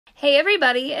Hey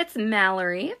everybody, it's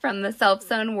Mallory from the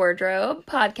Self-Sewn Wardrobe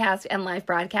podcast and live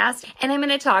broadcast, and I'm going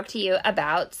to talk to you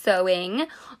about sewing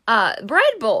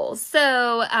bread bowls.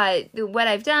 So what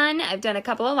I've done a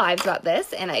couple of lives about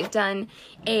this, and I've done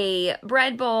a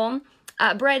bread bowl,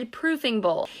 bread proofing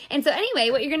bowl. And so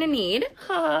anyway, what you're going to need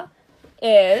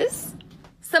is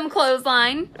some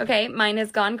clothesline. Okay, mine has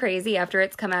gone crazy after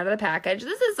it's come out of the package.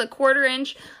 This is a 1/4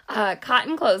 inch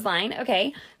cotton clothesline,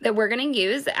 okay, that we're going to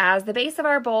use as the base of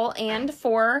our bowl and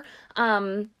for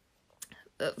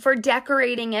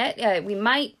decorating it. I'm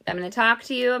going to talk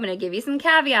to you. I'm going to give you some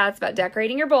caveats about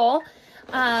decorating your bowl.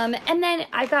 And then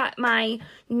I got my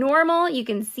normal, you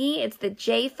can see it's the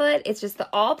J foot. It's just the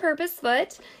all-purpose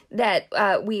foot that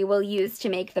we will use to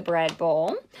make the bread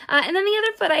bowl. And then the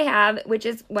other foot I have, which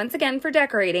is once again for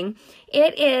decorating,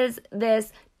 it is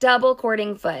this double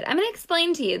cording foot. I'm going to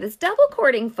explain to you this double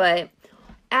cording foot.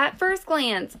 At first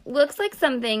glance, looks like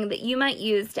something that you might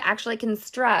use to actually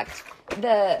construct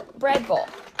the bread bowl.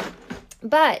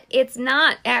 But it's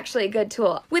not actually a good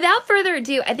tool. Without further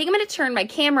ado, I think I'm going to turn my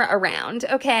camera around,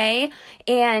 okay,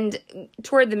 and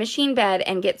toward the machine bed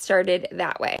and get started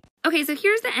that way. Okay, so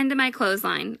here's the end of my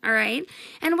clothesline, all right?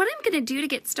 And what I'm going to do to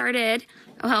get started,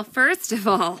 well, first of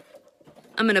all,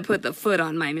 I'm going to put the foot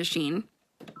on my machine.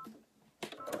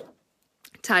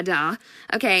 Ta-da.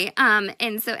 Okay,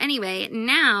 and so anyway,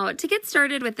 now to get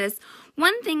started with this,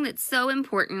 one thing that's so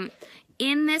important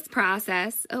in this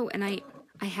process, oh, and I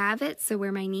have it so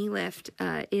where my knee lift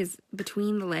is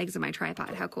between the legs of my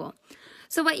tripod. How cool.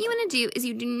 So what you want to do is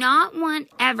you do not want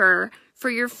ever for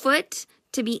your foot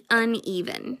to be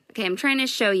uneven. Okay, I'm trying to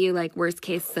show you like worst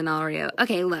case scenario.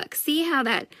 Okay, look, see how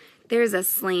there's a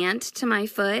slant to my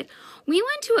foot? We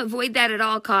want to avoid that at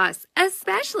all costs,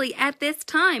 especially at this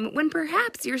time when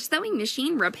perhaps your sewing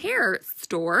machine repair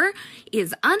store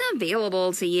is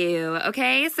unavailable to you,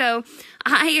 okay? So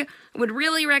I would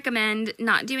really recommend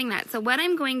not doing that. So what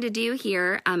I'm going to do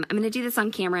here, I'm going to do this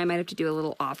on camera. I might have to do a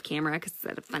little off camera because it's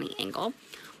at a funny angle.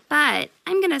 But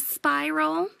I'm going to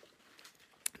spiral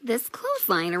this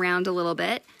clothesline around a little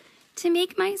bit to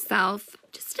make myself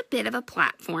just a bit of a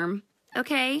platform,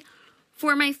 okay,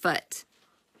 for my foot,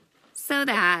 so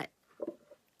that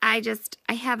I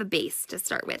have a base to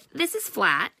start with. This is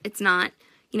flat. It's not,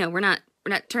 we're not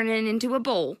turning it into a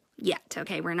bowl yet,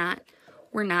 okay? We're not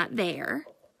there.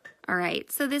 All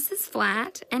right, so this is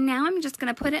flat, and now I'm just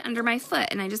going to put it under my foot,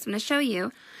 and I just want to show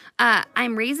you.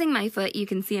 I'm raising my foot. You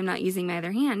can see I'm not using my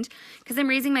other hand because I'm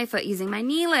raising my foot using my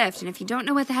knee lift, and if you don't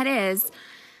know what that is,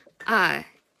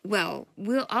 well,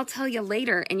 I'll tell you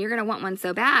later, and you're going to want one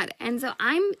so bad. And so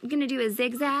I'm going to do a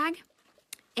zigzag,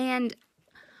 and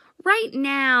right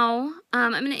now,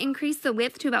 I'm going to increase the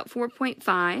width to about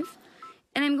 4.5,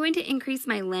 and I'm going to increase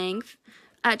my length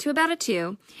to about a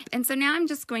 2. And so now I'm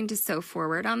just going to sew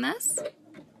forward on this.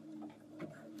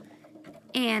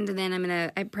 And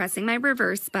then I'm pressing my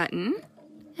reverse button,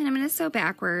 and I'm going to sew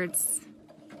backwards.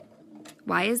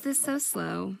 Why is this so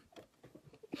slow?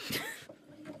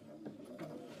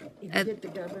 Hit the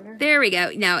governor. There we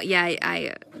go. No, yeah,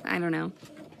 I don't know.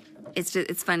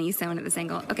 It's funny sewing at this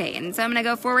angle. Okay, and so I'm going to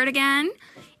go forward again,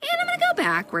 and I'm going to go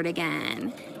backward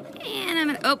again. And I'm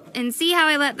going to, and see how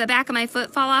I let the back of my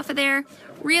foot fall off of there?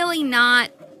 Really try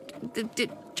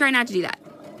not to do that.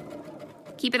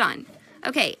 Keep it on.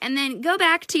 Okay, and then go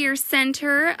back to your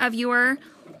center of your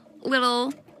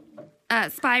little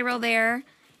spiral there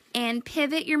and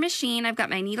pivot your machine. I've got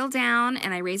my needle down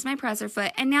and I raised my presser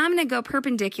foot, and now I'm going to go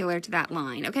perpendicular to that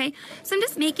line, okay? So I'm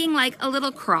just making like a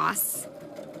little cross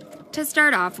to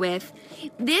start off with.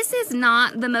 This is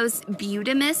not the most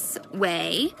beautimous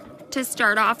way to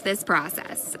start off this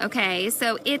process, okay?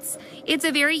 So it's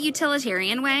a very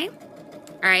utilitarian way,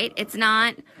 all right? It's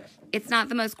not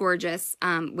the most gorgeous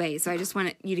way, so I just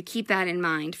want you to keep that in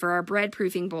mind. For our bread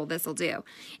proofing bowl, this will do.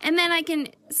 And then I can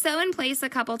sew in place a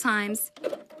couple times,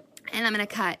 and I'm going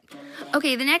to cut.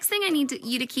 Okay, the next thing I need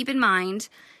you to keep in mind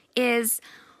is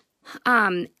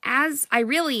as I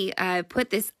really put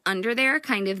this under there,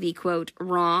 kind of the, quote,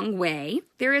 wrong way.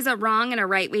 There is a wrong and a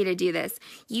right way to do this.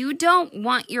 You don't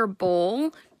want your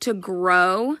bowl to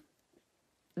grow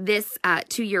this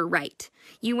to your right.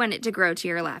 You want it to grow to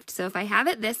your left. So if I have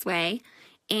it this way,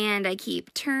 and I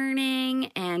keep turning,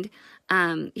 and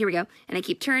here we go, and I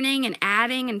keep turning and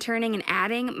adding and turning and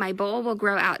adding, my bowl will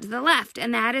grow out to the left,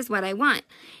 and that is what I want.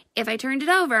 If I turned it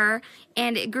over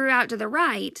and it grew out to the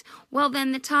right, well,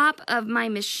 then the top of my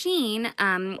machine,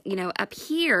 up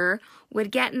here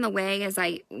would get in the way as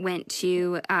I went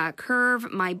to curve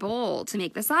my bowl to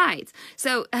make the sides.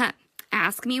 So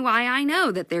ask me why I know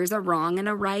that there's a wrong and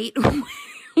a right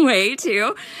way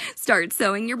to start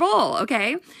sewing your bowl,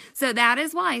 okay? So that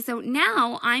is why. So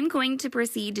now I'm going to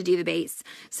proceed to do the base.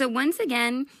 So once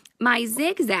again, my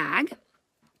zigzag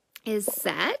is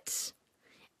set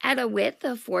at a width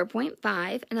of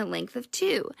 4.5 and a length of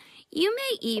 2. You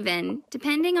may even,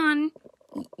 depending on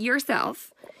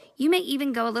yourself, you may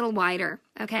even go a little wider,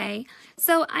 okay?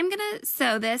 So I'm going to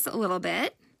sew this a little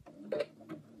bit.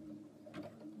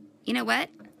 You know what?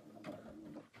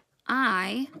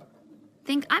 I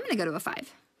think I'm going to go to a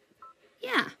 5.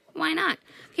 Yeah, why not?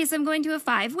 Okay, so I'm going to a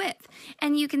 5 width.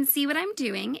 And you can see what I'm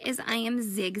doing is I am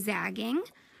zigzagging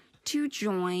to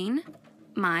join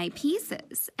my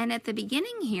pieces. And at the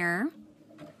beginning here,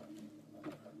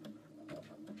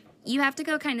 you have to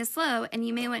go kind of slow, and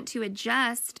you may want to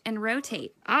adjust and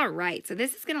rotate. All right, so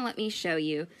this is going to let me show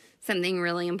you something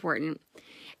really important.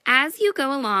 As you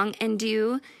go along and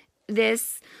do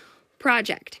this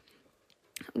project,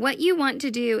 what you want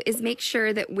to do is make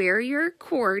sure that where your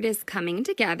cord is coming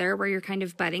together, where you're kind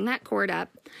of butting that cord up,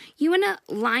 you want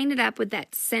to line it up with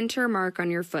that center mark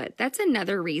on your foot. That's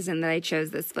another reason that I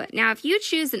chose this foot. Now, if you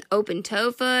choose an open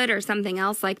toe foot or something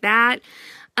else like that,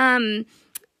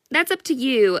 that's up to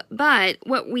you, but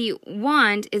what we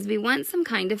want is we want some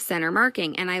kind of center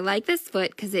marking, and I like this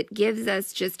foot because it gives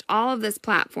us just all of this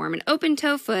platform. An open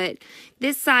toe foot,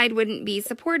 this side wouldn't be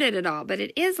supported at all, but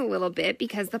it is a little bit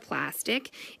because the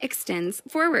plastic extends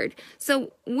forward.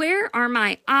 So where are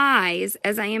my eyes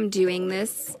as I am doing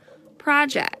this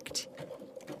project?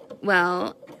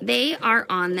 Well, they are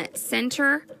on that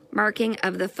center marking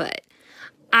of the foot.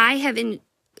 I have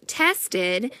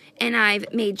tested and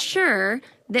I've made sure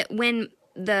that when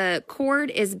the cord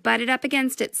is butted up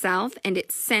against itself and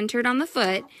it's centered on the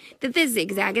foot, that the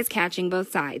zigzag is catching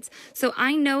both sides. So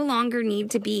I no longer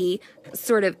need to be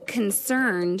sort of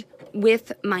concerned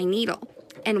with my needle.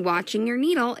 And watching your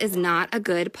needle is not a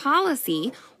good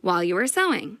policy while you are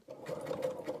sewing.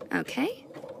 Okay?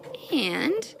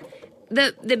 And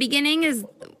the beginning is,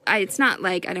 it's not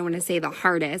like, I don't want to say the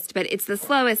hardest, but it's the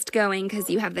slowest going because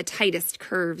you have the tightest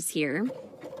curves here.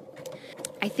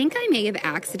 I think I may have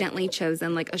accidentally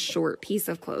chosen like a short piece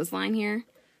of clothesline here.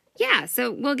 Yeah,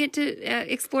 so we'll get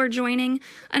to explore joining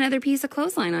another piece of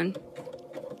clothesline on,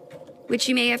 which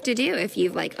you may have to do if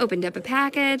you've like opened up a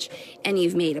package and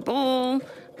you've made a bowl,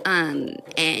 and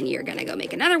you're gonna go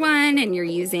make another one and you're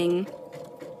using,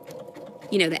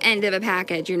 you know, the end of a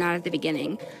package, you're not at the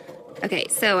beginning. Okay,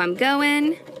 so I'm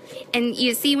going, and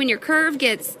you see when your curve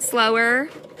gets slower,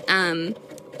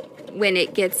 when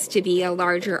it gets to be a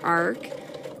larger arc,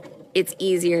 it's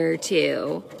easier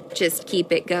to just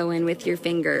keep it going with your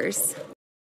fingers.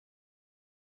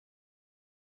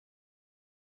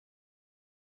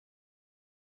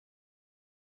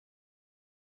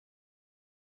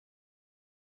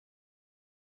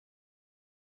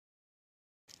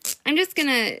 I'm just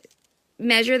gonna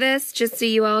measure this just so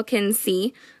you all can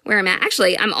see where I'm at.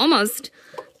 Actually, I'm almost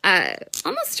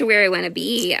to where I want to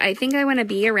be. I think I want to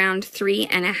be around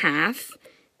 3.5.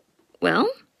 Well,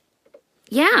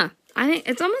 yeah. I think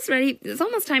it's almost ready. It's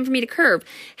almost time for me to curve.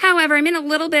 However, I'm in a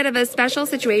little bit of a special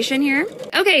situation here.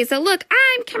 Okay, so look,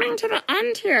 I'm coming to the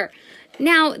end here.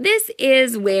 Now, this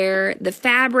is where the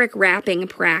fabric wrapping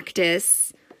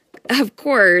practice, of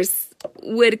course,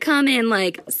 would come in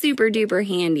like super duper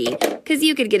handy, because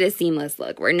you could get a seamless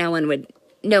look where no one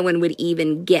would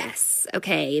even guess,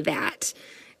 okay, that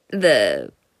the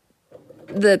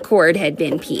cord had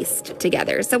been pieced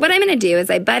together. So what I'm going to do is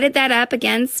I butted that up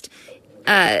against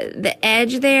the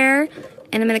edge there,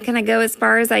 and I'm going to kind of go as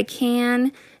far as I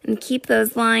can and keep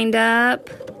those lined up.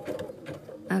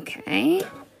 Okay.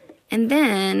 And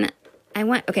then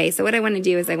so what I want to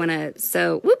do is I want to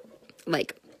sew,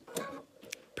 like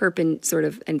sort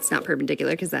of, and it's not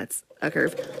perpendicular because that's a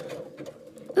curve.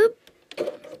 Whoop.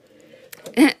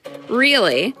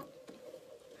 Really?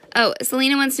 Oh,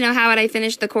 Selena wants to know how would I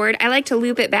finish the cord. I like to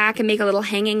loop it back and make a little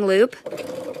hanging loop.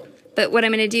 But what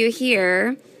I'm going to do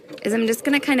here is I'm just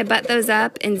going to kind of butt those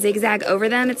up and zigzag over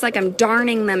them. It's like I'm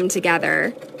darning them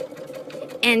together.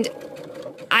 And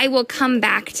I will come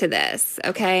back to this,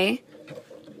 okay?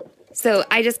 So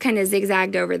I just kind of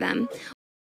zigzagged over them.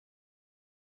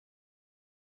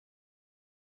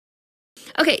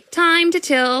 Okay, time to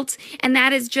tilt, and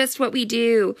that is just what we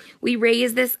do. We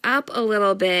raise this up a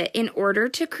little bit in order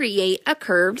to create a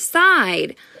curved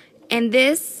side. And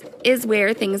this is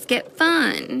where things get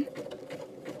fun.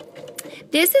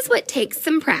 This is what takes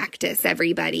some practice,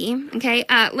 everybody. Okay,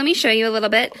 let me show you a little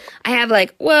bit. I have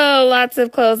like, whoa, lots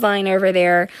of clothesline over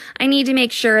there. I need to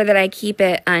make sure that I keep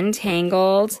it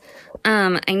untangled.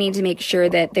 I need to make sure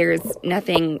that there's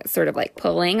nothing sort of like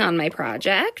pulling on my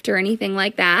project or anything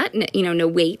like that. You know, no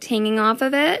weight hanging off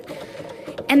of it.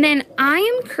 And then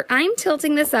I'm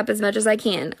tilting this up as much as I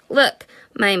can. Look,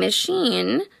 my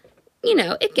machine, you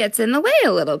know, it gets in the way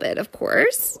a little bit, of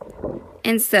course.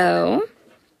 And so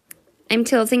I'm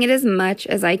tilting it as much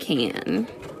as I can.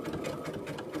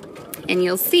 And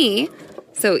you'll see,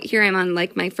 so here I'm on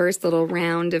like my first little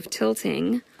round of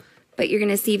tilting, but you're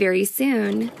gonna see very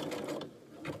soon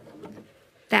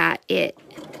that it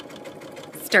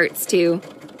starts to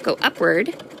go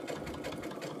upward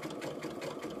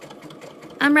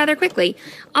rather quickly.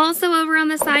 Also over on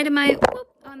the side of my,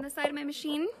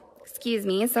 machine, excuse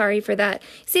me, sorry for that.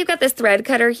 See, I've got this thread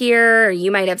cutter here, or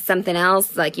you might have something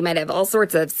else, like you might have all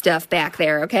sorts of stuff back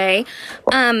there, okay?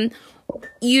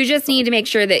 You just need to make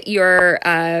sure that your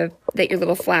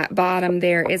little flat bottom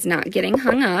there is not getting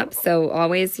hung up. So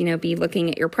always, you know, be looking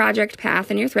at your project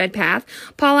path and your thread path.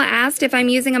 Paula asked if I'm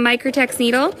using a Microtex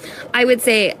needle. I would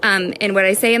say, and what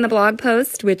I say in the blog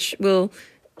post, which will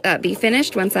be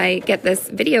finished once I get this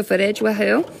video footage,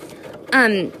 woohoo,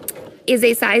 is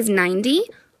a size 90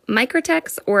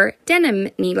 Microtex or denim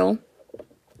needle.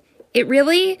 It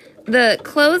really, the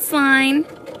Clothesline,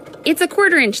 it's a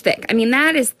 1/4 inch thick. I mean,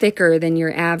 that is thicker than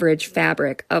your average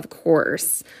fabric, of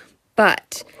course,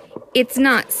 but it's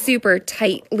not super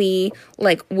tightly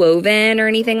like woven or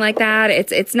anything like that.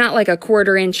 It's not like a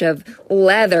 1/4 inch of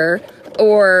leather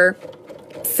or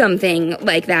something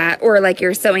like that, or like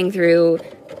you're sewing through,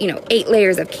 you know, 8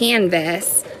 layers of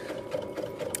canvas.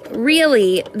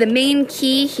 Really, the main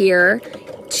key here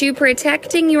to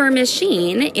protecting your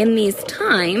machine in these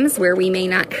times where we may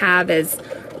not have as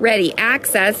ready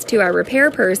access to our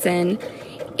repair person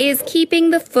is keeping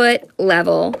the foot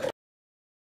level.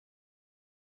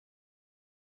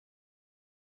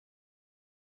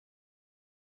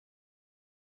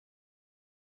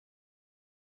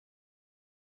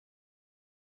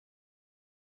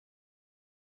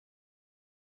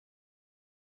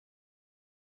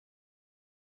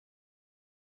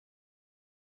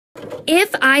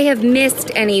 If I have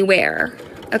missed anywhere,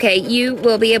 okay, you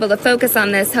will be able to focus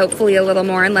on this hopefully a little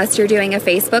more unless you're doing a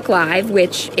Facebook Live,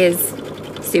 which is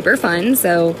super fun.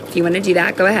 So if you want to do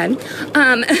that, go ahead.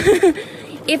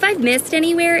 If I've missed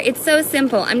anywhere, it's so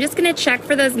simple. I'm just going to check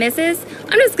for those misses.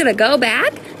 I'm just going to go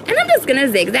back and I'm just going to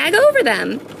zigzag over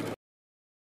them.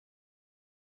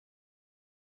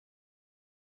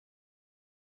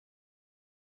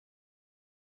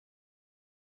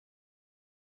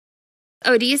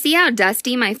 Oh, do you see how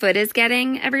dusty my foot is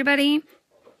getting, everybody?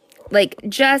 Like,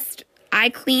 I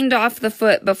cleaned off the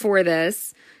foot before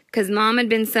this because Mom had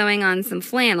been sewing on some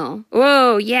flannel.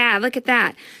 Whoa, yeah, look at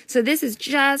that. So this is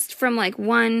just from like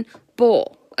one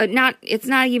bowl. It's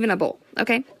not even a bowl,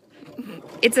 okay?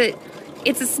 It's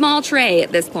a small tray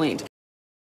at this point.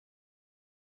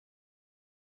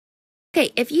 Okay,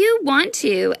 if you want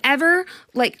to ever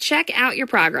like check out your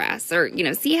progress or, you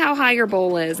know, see how high your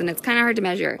bowl is and it's kind of hard to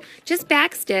measure, just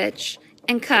backstitch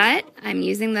and cut. I'm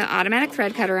using the automatic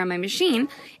thread cutter on my machine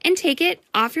and take it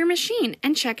off your machine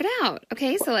and check it out.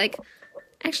 Okay, so like,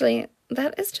 actually,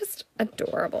 that is just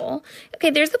adorable.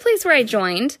 Okay, there's the place where I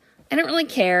joined. I don't really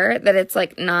care that it's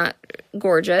like not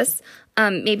gorgeous.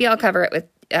 Maybe I'll cover it with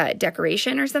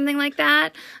decoration or something like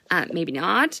that. Maybe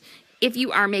not. If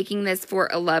you are making this for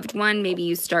a loved one, maybe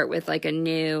you start with like a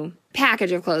new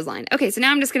package of clothesline. Okay, so now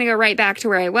I'm just going to go right back to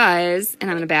where I was, and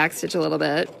I'm going to backstitch a little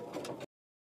bit.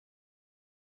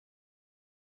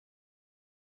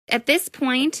 At this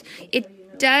point,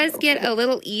 it does get a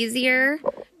little easier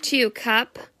to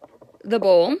cup the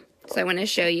bowl. So I want to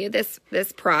show you this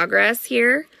progress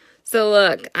here. So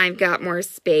look, I've got more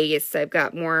space. I've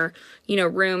got more, you know,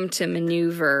 room to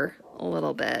maneuver a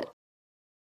little bit.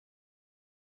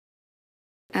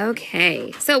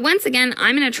 Okay, so once again,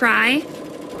 I'm going to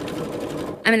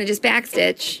just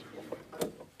backstitch.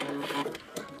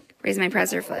 Raise my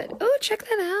presser foot. Oh, check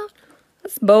that out.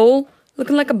 This bowl,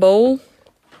 looking like a bowl.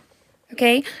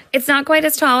 Okay, it's not quite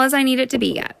as tall as I need it to be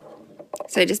yet.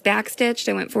 So I just backstitched,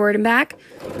 I went forward and back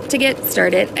to get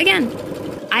started again.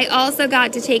 I also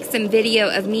got to take some video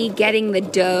of me getting the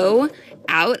dough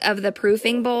out of the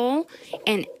proofing bowl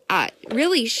and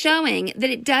really showing that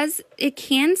it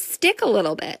can stick a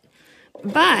little bit,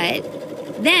 but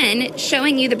then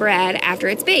showing you the bread after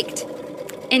it's baked.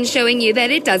 and showing you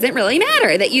that it doesn't really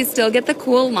matter, that you still get the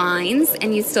cool lines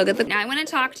and you still get the... Now I want to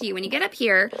talk to you, when you get up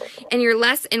here and you're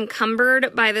less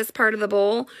encumbered by this part of the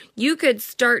bowl, you could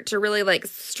start to really like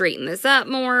straighten this up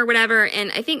more or whatever.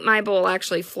 And I think my bowl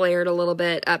actually flared a little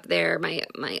bit up there,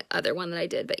 my other one that I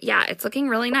did. But yeah, it's looking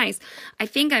really nice. I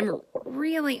think I'm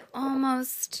really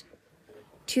almost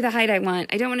to the height I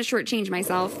want. I don't want to shortchange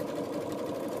myself.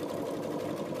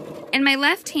 And my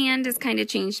left hand has kind of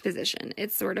changed position.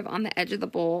 It's sort of on the edge of the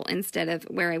bowl instead of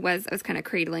where I was kind of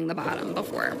cradling the bottom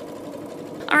before.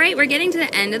 All right, we're getting to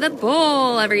the end of the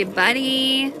bowl,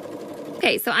 everybody.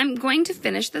 Okay, so I'm going to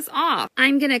finish this off.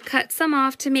 I'm going to cut some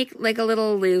off to make like a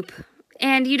little loop.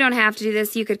 And you don't have to do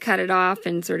this. You could cut it off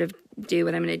and sort of do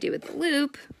what I'm going to do with the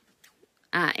loop.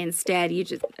 Instead, you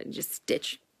just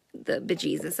stitch the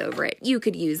bejesus over it. You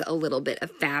could use a little bit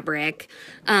of fabric.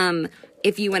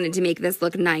 If you wanted to make this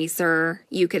look nicer,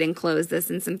 you could enclose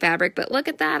this in some fabric. But look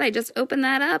at that. I just opened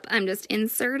that up. I'm just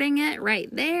inserting it right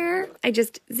there. I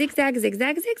just zigzag,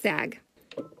 zigzag, zigzag.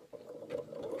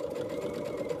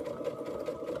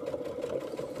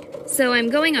 So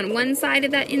I'm going on one side of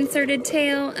that inserted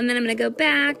tail, and then I'm going to go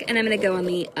back, and I'm going to go on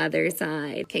the other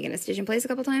side. Okay, going to stitch in place a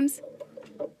couple times.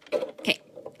 Okay,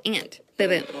 and boom,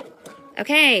 boom.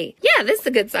 Okay, yeah, this is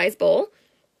a good size bowl.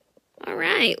 All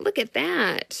right, look at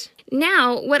that.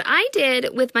 Now, what I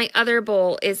did with my other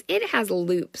bowl is it has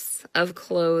loops of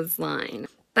clothesline.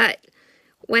 But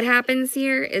what happens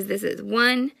here is this is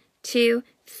 1, 2,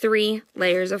 3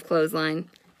 layers of clothesline.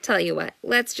 Tell you what,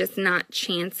 let's just not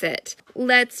chance it.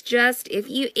 Let's just, if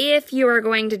you are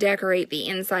going to decorate the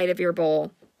inside of your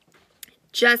bowl,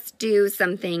 just do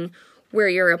something where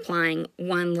you're applying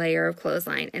 1 layer of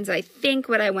clothesline. And so I think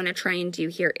what I want to try and do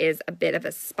here is a bit of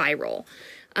a spiral.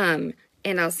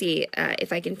 And I'll see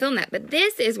if I can film that. But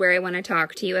this is where I want to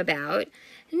talk to you about.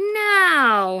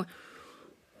 Now,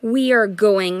 we are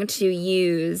going to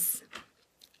use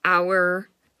our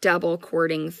double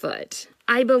cording foot.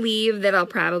 I believe that I'll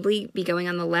probably be going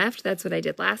on the left. That's what I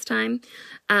did last time.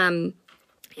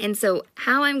 And so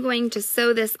how I'm going to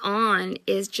sew this on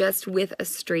is just with a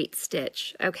straight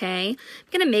stitch, okay?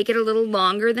 I'm going to make it a little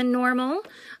longer than normal.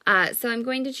 So I'm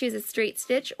going to choose a straight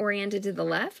stitch oriented to the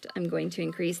left. I'm going to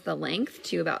increase the length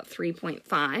to about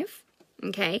 3.5,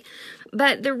 okay?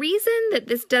 But the reason that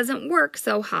this doesn't work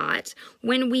so hot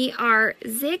when we are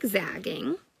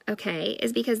zigzagging, okay,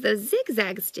 is because those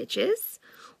zigzag stitches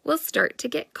will start to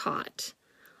get caught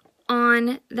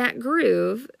on that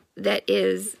groove that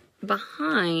is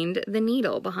behind the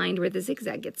needle, behind where the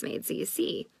zigzag gets made. So you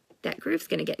see, that groove's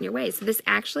going to get in your way. So this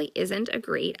actually isn't a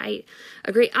great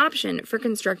option for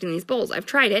constructing these bowls. I've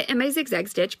tried it and my zigzag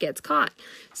stitch gets caught.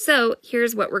 So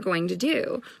here's what we're going to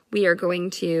do. We are going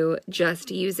to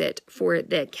just use it for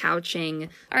the couching.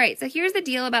 All right, so here's the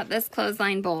deal about this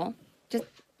clothesline bowl. Just,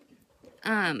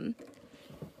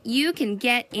 you can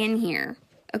get in here,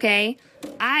 okay?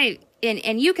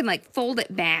 And you can like fold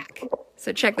it back.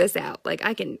 So check this out. Like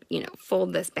I can,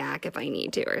 fold this back if I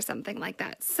need to or something like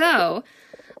that. So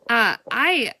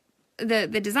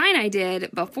the design I did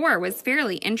before was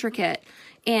fairly intricate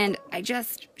and I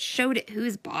just showed it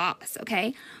who's boss,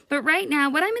 okay? But right now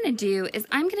what I'm going to do is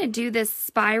I'm going to do this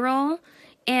spiral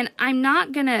and I'm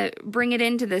not going to bring it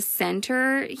into the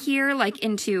center here, like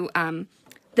into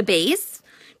the base,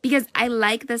 because I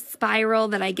like the spiral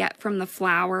that I get from the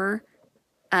flour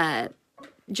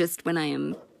just when I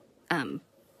am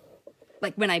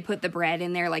like when I put the bread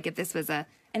in there, like if this was an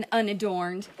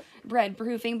unadorned bread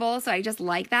proofing bowl, so I just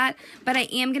like that. But I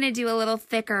am going to do a little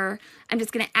thicker. I'm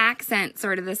just going to accent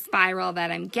sort of the spiral that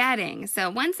I'm getting.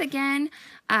 So once again,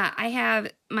 I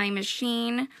have my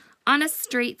machine on a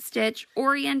straight stitch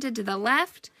oriented to the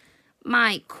left.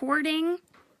 My cording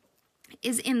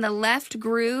is in the left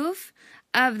groove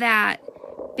of that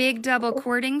big double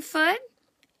cording foot.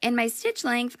 And my stitch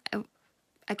length,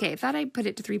 okay, I thought I put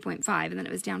it to 3.5 and then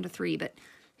it was down to 3, but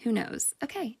who knows?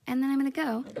 Okay, and then I'm going to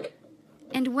go.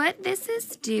 And what this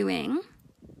is doing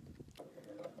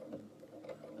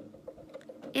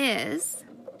is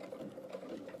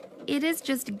it is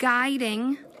just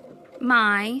guiding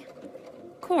my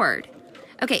cord.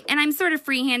 Okay, and I'm sort of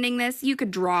freehanding this. You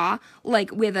could draw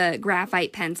like with a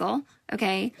graphite pencil,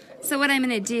 okay? So what I'm going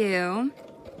to do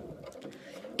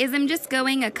is I'm just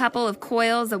going a couple of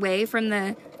coils away from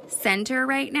the center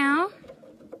right now.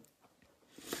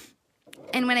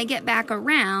 And when I get back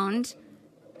around,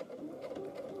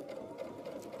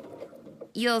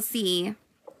 you'll see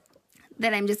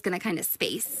that I'm just going to kind of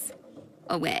space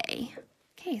away.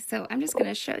 Okay, so I'm just going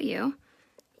to show you.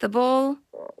 The bowl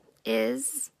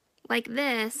is like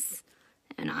this,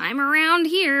 and I'm around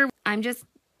here. I'm just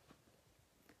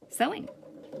sewing.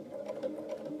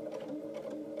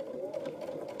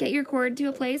 Get your cord to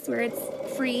a place where it's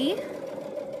free.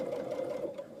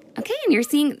 Okay, and you're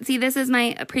see this is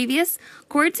my previous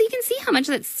cord, so you can see how much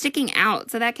that's sticking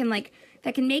out. So that can make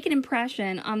an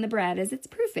impression on the bread as it's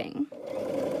proofing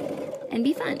and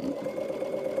be fun.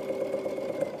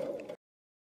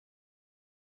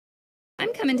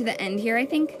 I'm coming to the end here. I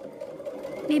think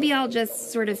maybe I'll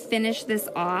just sort of finish this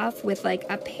off with like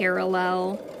a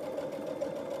parallel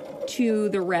to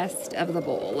the rest of the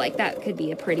bowl. Like that could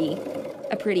be a pretty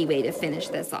way to finish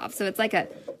this off. So it's like a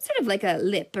sort of like a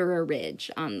lip or a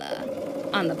ridge on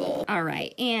the bowl. All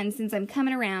right, and since I'm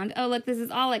coming around, oh look, this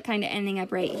is all like kind of ending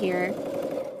up right here.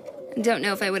 I don't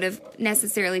know if I would have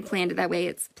necessarily planned it that way.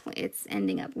 It's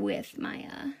ending up with my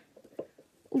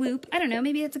loop. I don't know,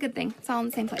 maybe it's a good thing. It's all in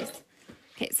the same place.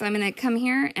 Okay, so I'm gonna come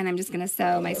here and I'm just gonna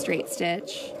sew my straight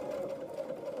stitch.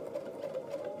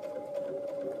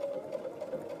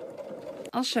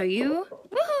 I'll show you.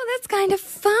 Whoa, that's kind of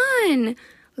fun.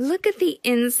 Look at the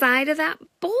inside of that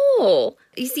bowl.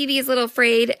 You see these little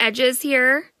frayed edges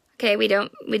here? Okay, we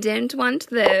didn't want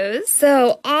those.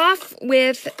 So off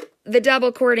with the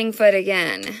double cording foot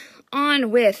again.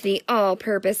 On with the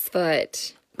all-purpose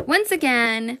foot. Once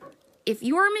again, if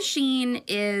your machine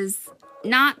is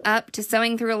not up to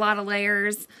sewing through a lot of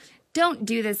layers, don't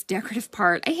do this decorative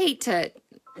part. I hate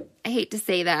to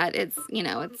say that. It's, you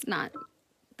know, it's not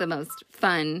the most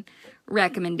fun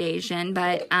recommendation,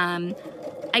 but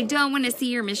I don't want to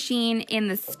see your machine in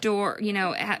the store, you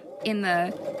know, in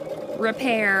the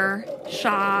repair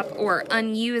shop, or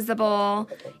unusable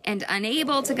and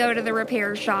unable to go to the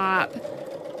repair shop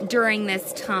during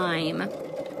this time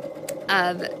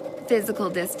of physical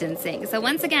distancing. So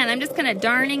once again, I'm just kind of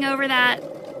darning over that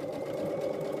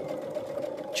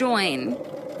join.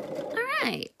 All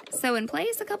right, sew in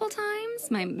place a couple times.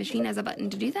 My machine has a button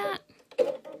to do that.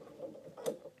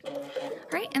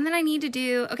 All right, and then I need to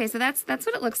do, okay, so that's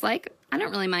what it looks like. I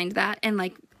don't really mind that, and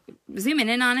like zooming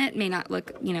in on it may not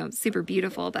look, you know, super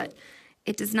beautiful, but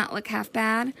it does not look half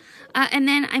bad. And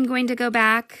then I'm going to go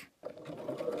back.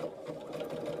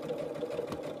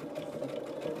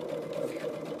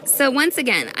 So once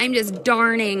again, I'm just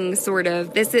darning sort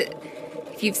of, this is,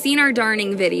 if you've seen our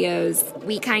darning videos,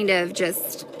 we kind of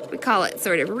just, we call it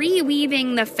sort of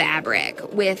reweaving the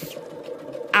fabric with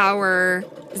our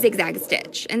zigzag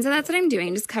stitch. And so that's what I'm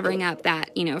doing, just covering up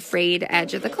that, you know, frayed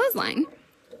edge of the clothesline.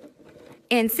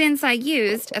 And since I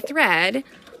used a thread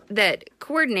that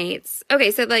coordinates,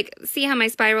 okay, so like, see how my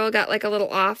spiral got like a little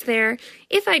off there?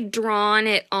 If I'd drawn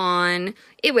it on,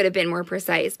 it would have been more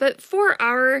precise. But for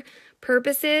our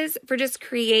purposes, for just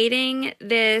creating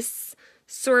this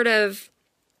sort of,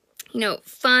 you know,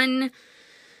 fun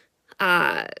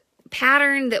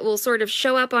pattern that will sort of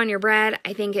show up on your bread,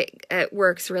 I think it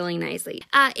works really nicely.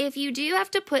 If you do have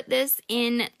to put this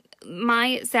in,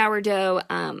 my sourdough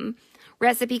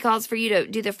recipe calls for you to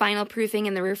do the final proofing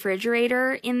in the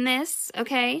refrigerator in this,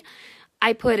 okay?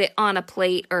 I put it on a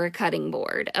plate or a cutting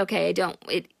board, okay?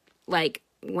 Like,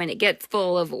 when it gets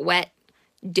full of wet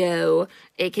dough,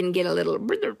 it can get a little,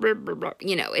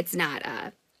 you know, it's not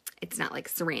like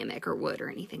ceramic or wood or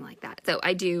anything like that. So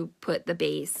I do put the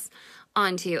base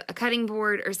onto a cutting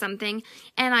board or something,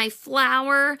 and I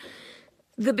flour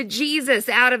the bejesus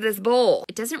out of this bowl.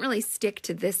 It doesn't really stick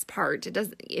to this part. It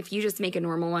does. If you just make a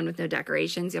normal one with no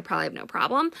decorations, you'll probably have no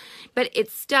problem. But it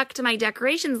stuck to my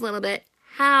decorations a little bit.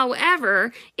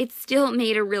 However, it still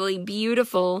made a really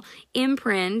beautiful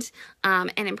imprint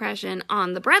and impression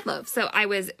on the bread loaf. So I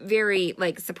was very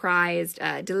like surprised,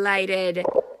 delighted,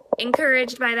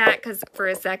 encouraged by that, because for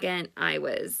a second I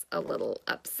was a little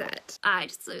upset. I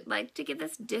just like to give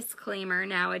this disclaimer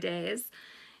nowadays.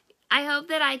 I hope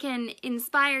that I can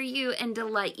inspire you and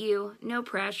delight you. No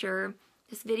pressure.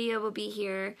 This video will be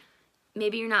here.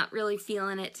 Maybe you're not really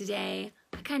feeling it today.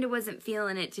 I kind of wasn't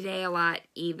feeling it today a lot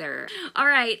either. All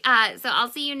right, so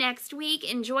I'll see you next week.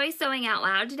 Enjoy sewing out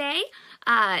loud today.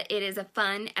 It is a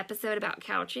fun episode about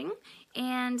couching.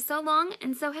 And so long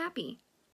and so happy.